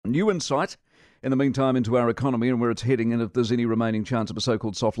New insight in the meantime into our economy and where it's heading and if there's any remaining chance of a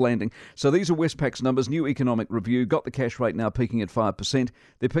so-called soft landing. So these are Westpac's numbers, new economic review, got the cash rate now peaking at 5%.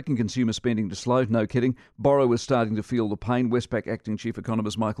 They're picking consumer spending to slow, no kidding. Borrowers starting to feel the pain. Westpac Acting Chief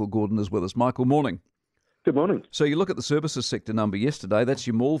Economist Michael Gordon is with us. Michael, morning. Good morning. So you look at the services sector number yesterday, that's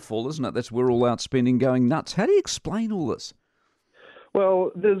your mall full, isn't it? That's we're all out spending, going nuts. How do you explain all this?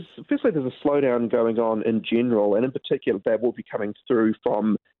 Well, there's a slowdown going on in general, and in particular that will be coming through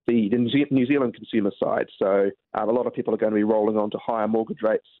from the New Zealand consumer side. So a lot of people are going to be rolling on to higher mortgage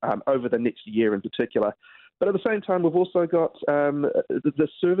rates over the next year in particular. But at the same time, we've also got the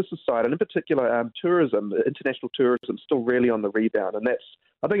services side, and in particular tourism, international tourism, still really on the rebound. And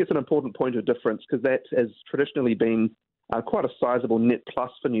I think it's an important point of difference because that has traditionally been quite a sizable net plus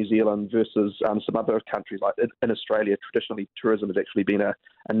for New Zealand versus some other countries. Like in Australia, traditionally tourism has actually been a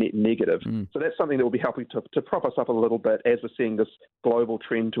net negative. So that's something that will be helping to prop us up a little bit as we're seeing this global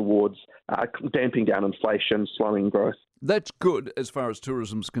trend towards damping down inflation, slowing growth. That's good as far as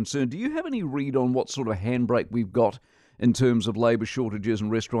tourism's concerned. Do you have any read on what sort of handbrake we've got in terms of labour shortages and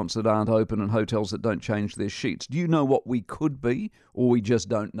restaurants that aren't open and hotels that don't change their sheets? Do you know what we could be, or we just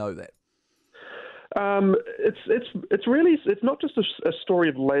don't know that? It's not just a story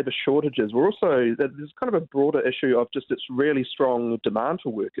of labour shortages. There's kind of a broader issue of just it's really strong demand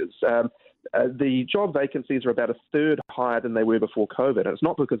for workers. The job vacancies are about a third higher than they were before COVID, and it's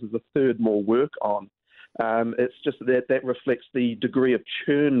not because there's a third more work on. It's just that reflects the degree of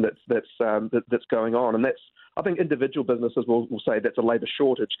churn that's going on, and I think individual businesses will say that's a labour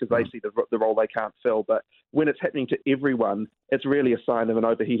shortage because they see the role they can't fill. But when it's happening to everyone, it's really a sign of an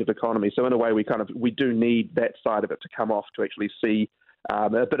overheated economy. So in a way, we do need that side of it to come off to actually see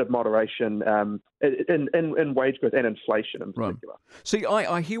a bit of moderation in wage growth and inflation in particular. Right. See,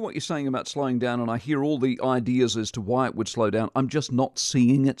 I hear what you're saying about slowing down, and I hear all the ideas as to why it would slow down. I'm just not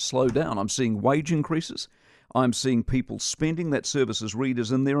seeing it slow down. I'm seeing wage increases. I'm seeing people spending. That services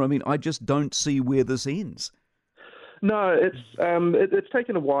readers in there. I mean, I just don't see where this ends. No, it's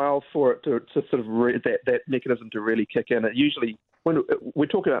taken a while for it to sort of that mechanism to really kick in. It usually, when we're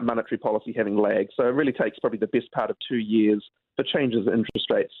talking about monetary policy having lags, so it really takes probably the best part of 2 years for changes in interest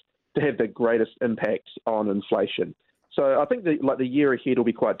rates to have the greatest impact on inflation. So I think the year ahead will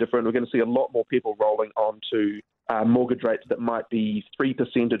be quite different. We're going to see a lot more people rolling onto mortgage rates that might be 3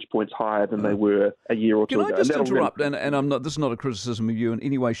 percentage points higher than they were a year or two ago. Can I just interrupt? And I'm not. This is not a criticism of you in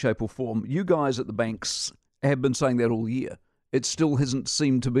any way, shape, or form. You guys at the banks have been saying that all year. It still hasn't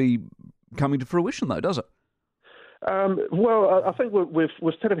seemed to be coming to fruition, though, does it? Well, I think we've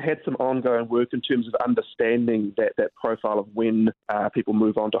sort of had some ongoing work in terms of understanding that profile of when people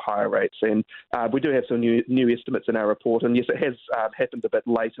move on to higher rates, and we do have some new estimates in our report. And yes, it has happened a bit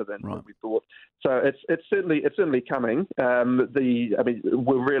later than we thought. So it's certainly coming. We've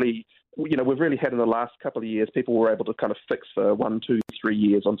really had in the last couple of years, people were able to kind of fix for 1, 2, 3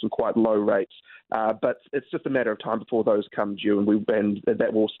 years on some quite low rates. But it's just a matter of time before those come due, and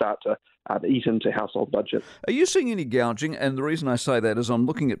that will start to eat into household budgets. Are you seeing any gouging? And the reason I say that is I'm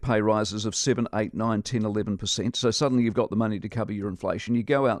looking at pay rises of 7, 8, 9, 10, 11%. So suddenly you've got the money to cover your inflation. You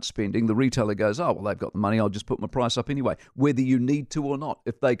go out spending. The retailer goes, oh, well, they've got the money. I'll just put my price up anyway, whether you need to or not.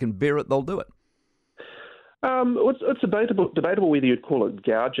 If they can bear it, they'll do it. It's debatable whether you'd call it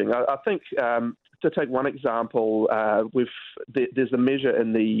gouging. I think to take one example, there's a measure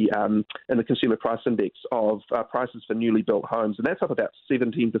in the Consumer Price Index of prices for newly built homes, and that's up about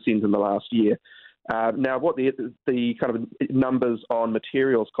 17% in the last year. Now, what the kind of numbers on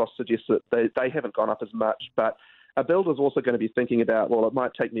materials costs suggest that they haven't gone up as much, but a builder's also going to be thinking about, well, it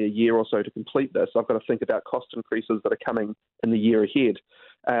might take me a year or so to complete this. I've got to think about cost increases that are coming in the year ahead.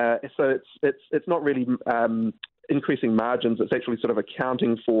 So it's not really increasing margins. It's actually sort of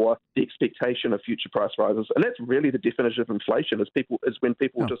accounting for the expectation of future price rises, and that's really the definition of inflation: is when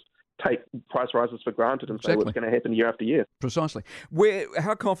people just take price rises for granted and say what's going to happen year after year. Precisely.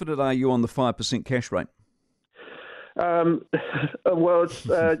 How confident are you on the 5% cash rate? Well, it's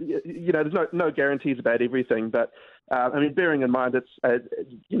there's no guarantees about everything, but bearing in mind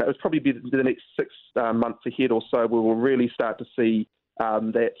it's probably be the next 6 months ahead or so, we will really start to see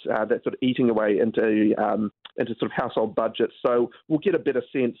that sort of eating away into sort of household budgets. So we'll get a better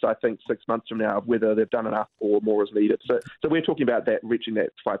sense, I think, 6 months from now, of whether they've done enough or more is needed. So we're talking about that reaching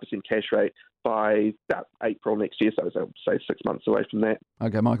that 5% cash rate by about April next year, so say 6 months away from that.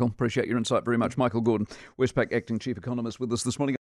 Okay, Michael, appreciate your insight very much. Michael Gordon, Westpac Acting Chief Economist, with us this morning.